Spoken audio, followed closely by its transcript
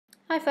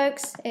Hi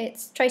folks,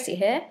 it's Tracy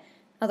here,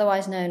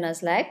 otherwise known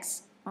as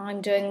Legs.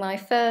 I'm doing my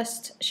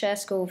first Share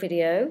School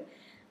video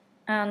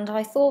and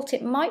I thought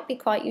it might be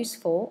quite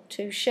useful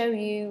to show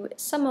you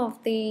some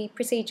of the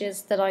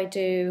procedures that I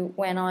do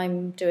when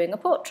I'm doing a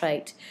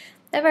portrait.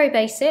 They're very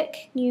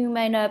basic, you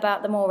may know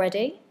about them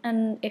already,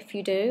 and if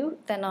you do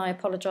then I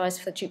apologise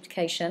for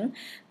duplication,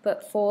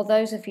 but for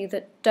those of you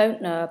that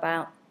don't know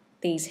about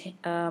these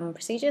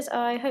procedures,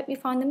 I hope you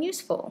find them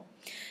useful.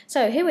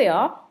 So here we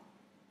are.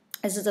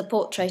 This is a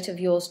portrait of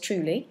yours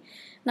truly.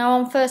 Now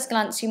on first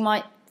glance you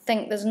might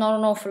think there's not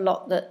an awful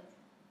lot that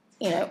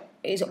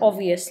is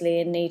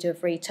obviously in need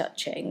of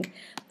retouching,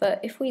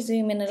 but if we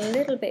zoom in a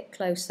little bit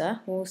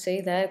closer, we'll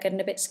see they're getting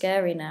a bit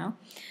scary now.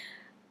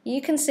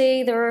 You can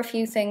see there are a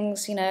few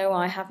things,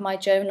 I have my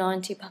Joe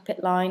 90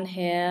 puppet line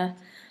here,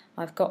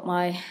 I've got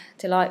my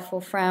delightful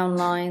frown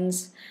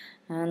lines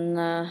and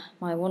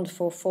my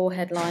wonderful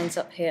forehead lines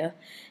up here.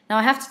 Now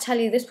I have to tell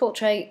you, this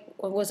portrait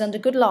was under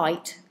good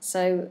light,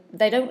 so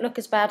they don't look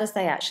as bad as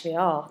they actually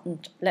are,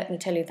 and let me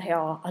tell you, they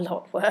are a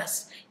lot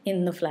worse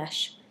in the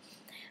flesh.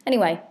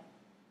 Anyway,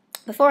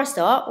 before I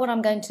start, what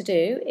I'm going to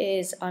do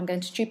is I'm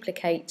going to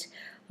duplicate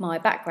my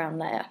background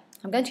layer.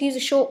 I'm going to use a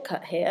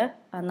shortcut here,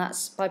 and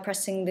that's by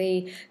pressing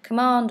the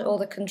Command or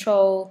the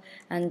Control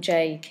and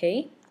J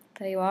key.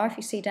 There you are, if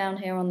you see down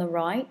here on the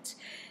right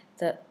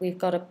that we've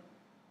got a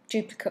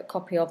duplicate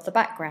copy of the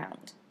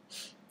background.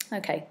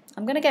 Okay,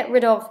 I'm going to get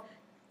rid of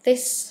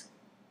this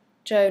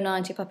Joe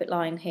 90 puppet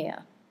line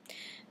here.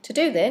 To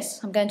do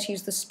this, I'm going to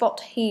use the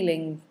spot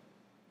healing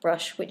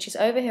brush, which is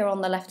over here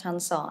on the left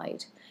hand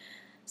side.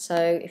 So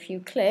if you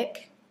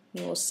click,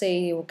 you will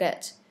see you will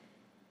get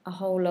a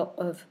whole lot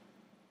of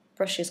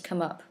brushes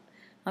come up.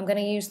 I'm going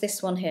to use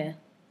this one here.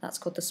 That's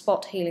called the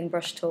spot healing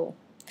brush tool.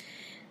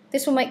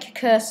 This will make your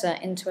cursor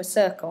into a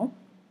circle.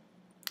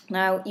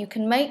 Now you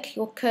can make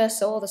your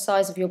cursor, or the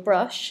size of your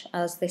brush,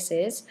 as this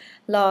is,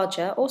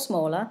 larger or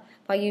smaller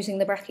by using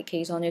the bracket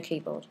keys on your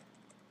keyboard.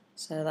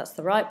 So that's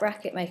the right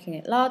bracket making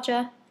it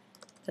larger,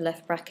 the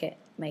left bracket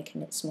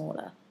making it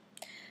smaller.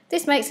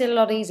 This makes it a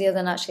lot easier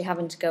than actually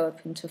having to go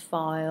up into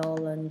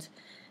File and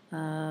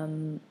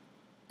up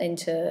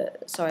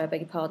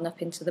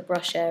into the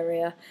brush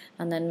area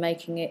and then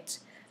making it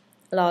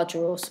larger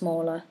or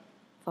smaller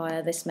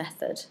via this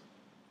method.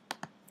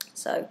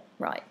 So,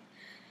 right.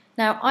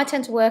 Now, I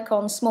tend to work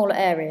on smaller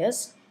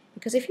areas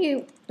because if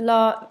you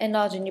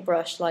enlarge in your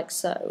brush like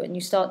so and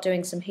you start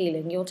doing some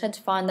healing, you'll tend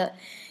to find that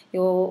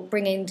you're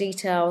bringing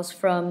details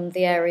from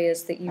the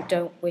areas that you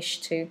don't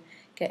wish to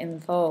get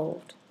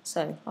involved.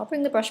 So I'll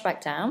bring the brush back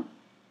down.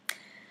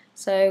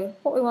 So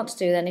what we want to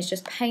do then is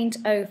just paint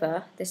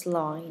over this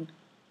line.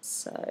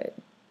 So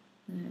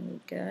there we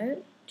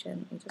go,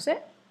 gently does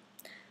it.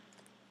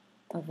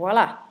 And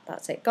voila,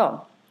 that's it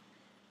gone.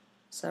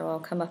 So I'll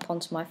come up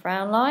onto my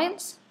frown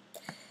lines.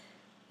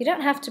 You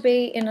don't have to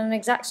be in an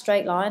exact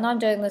straight line. I'm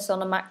doing this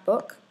on a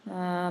MacBook,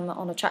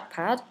 on a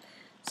trackpad,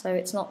 so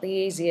it's not the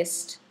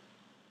easiest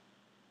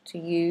to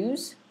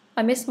use.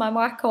 I miss my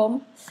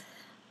Wacom.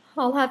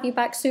 I'll have you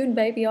back soon,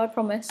 baby, I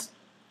promise.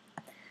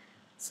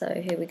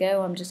 So here we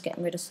go, I'm just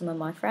getting rid of some of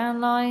my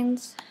frown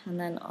lines, and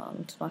then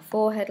onto my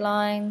forehead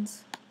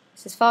lines.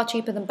 This is far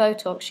cheaper than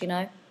Botox, you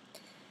know.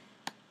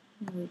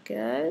 There we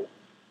go.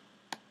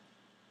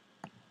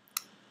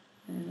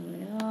 There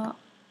we are.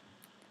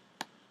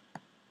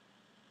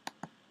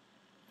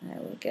 There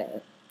we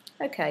go.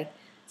 Okay,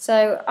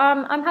 so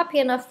I'm happy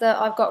enough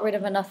that I've got rid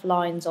of enough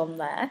lines on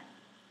there.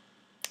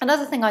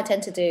 Another thing I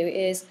tend to do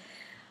is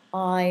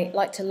I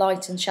like to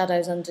lighten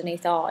shadows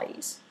underneath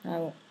eyes.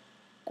 Now,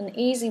 an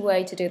easy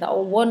way to do that,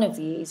 or one of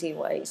the easy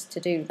ways to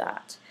do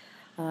that,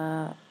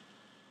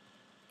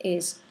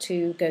 is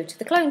to go to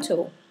the clone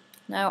tool.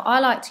 Now, I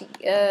like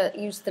to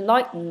use the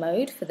lighten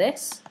mode for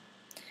this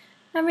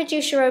and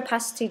reduce your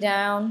opacity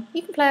down.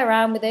 You can play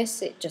around with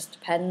this, it just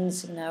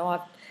depends,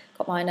 I've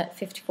got mine at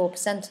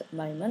 54% at the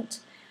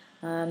moment.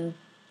 And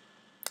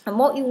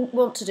what you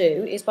want to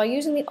do is, by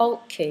using the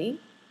Alt key,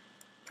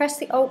 press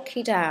the Alt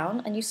key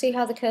down and you see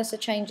how the cursor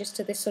changes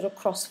to this sort of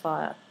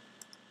crossfire.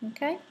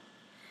 Okay?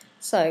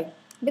 So,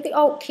 with the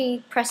Alt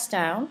key pressed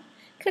down,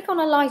 click on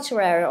a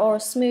lighter area or a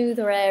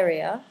smoother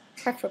area,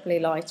 preferably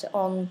lighter,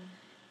 on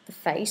the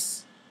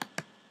face.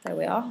 There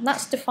we are. And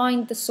that's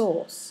defined the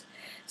source.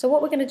 So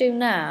what we're going to do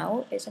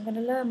now is I'm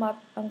going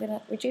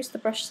to reduce the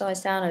brush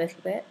size down a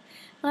little bit,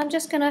 and I'm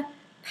just going to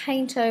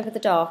paint over the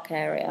dark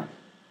area.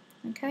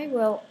 Okay,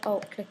 we'll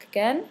Alt click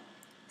again,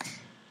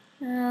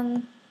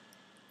 and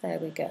there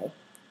we go.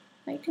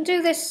 Now you can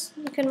do this,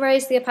 you can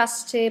raise the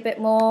opacity a bit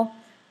more,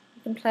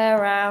 you can play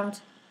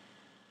around,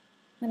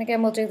 and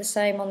again we'll do the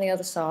same on the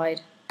other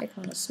side. Click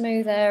on the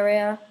smooth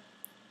area.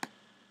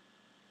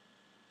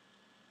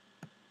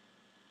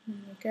 There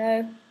we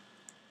go.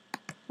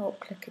 Alt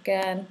click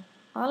again.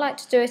 I like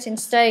to do it in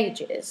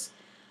stages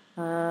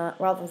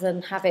rather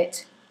than have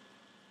it,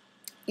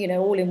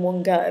 all in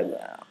one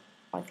go.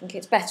 I think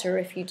it's better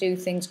if you do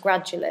things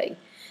gradually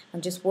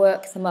and just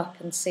work them up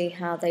and see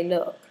how they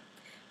look.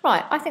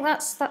 Right, I think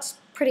that's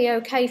pretty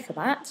okay for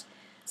that.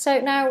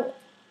 So now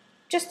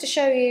just to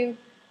show you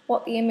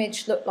what the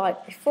image looked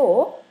like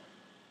before,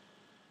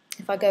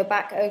 if I go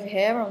back over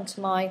here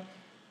onto my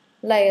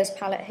layers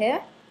palette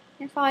here,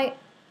 if I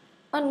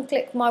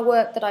unclick my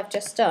work that I've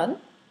just done,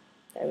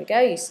 there we go,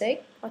 you see,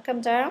 I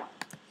come down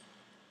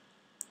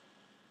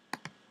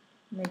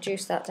and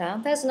reduce that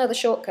down. There's another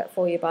shortcut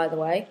for you, by the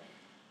way.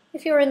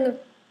 If you're in the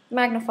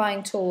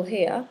magnifying tool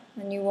here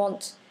and you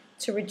want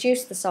to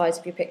reduce the size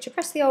of your picture,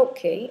 press the Alt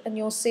key and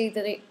you'll see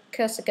that the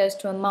cursor goes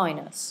to a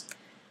minus,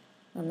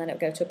 and then it'll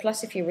go to a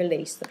plus if you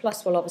release. The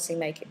plus will obviously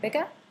make it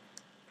bigger.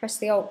 Press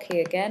the Alt key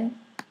again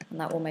and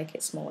that will make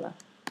it smaller.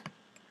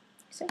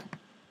 See?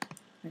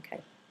 Okay,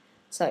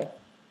 so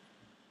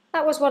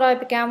that was what I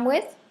began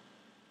with,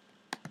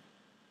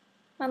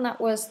 and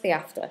that was the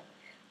after.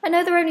 I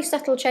know they're only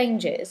subtle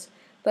changes,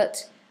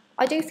 but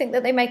I do think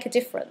that they make a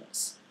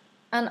difference.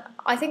 And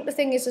I think the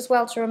thing is as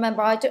well to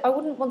remember, I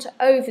wouldn't want to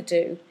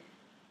overdo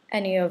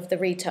any of the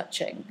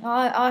retouching.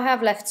 I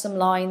have left some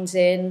lines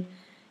in,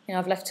 you know,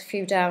 I've left a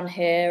few down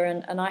here,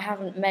 and I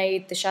haven't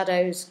made the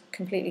shadows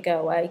completely go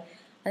away.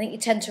 I think you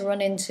tend to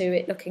run into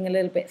it looking a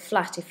little bit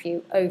flat if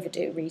you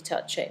overdo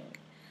retouching.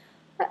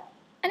 But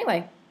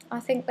anyway,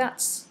 I think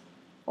that's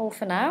all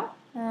for now.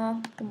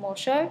 One more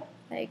show.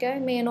 There you go,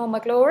 me in all my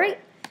glory.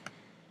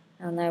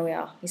 And there we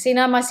are. You see,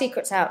 now my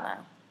secret's out now.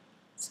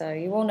 So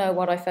you all know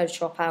what I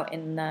Photoshop out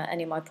in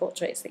any of my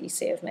portraits that you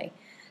see of me.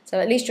 So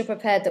at least you're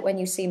prepared that when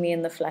you see me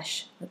in the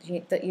flesh,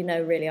 that you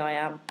know really I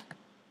am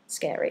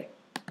scary.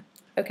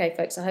 Okay,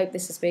 folks, I hope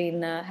this has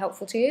been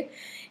helpful to you.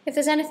 If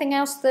there's anything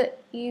else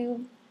that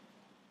you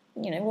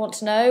want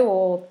to know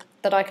or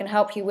that I can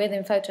help you with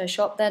in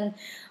Photoshop, then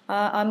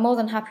I'm more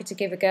than happy to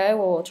give a go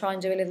or try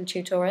and do a little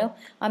tutorial.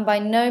 I'm by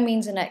no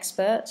means an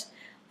expert.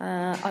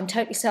 I'm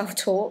totally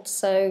self-taught,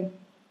 so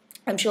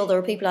I'm sure there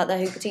are people out there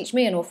who could teach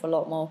me an awful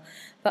lot more.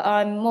 But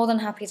I'm more than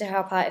happy to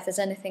help out if there's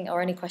anything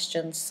or any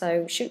questions,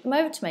 so shoot them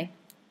over to me.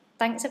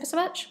 Thanks ever so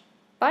much.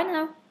 Bye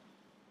now.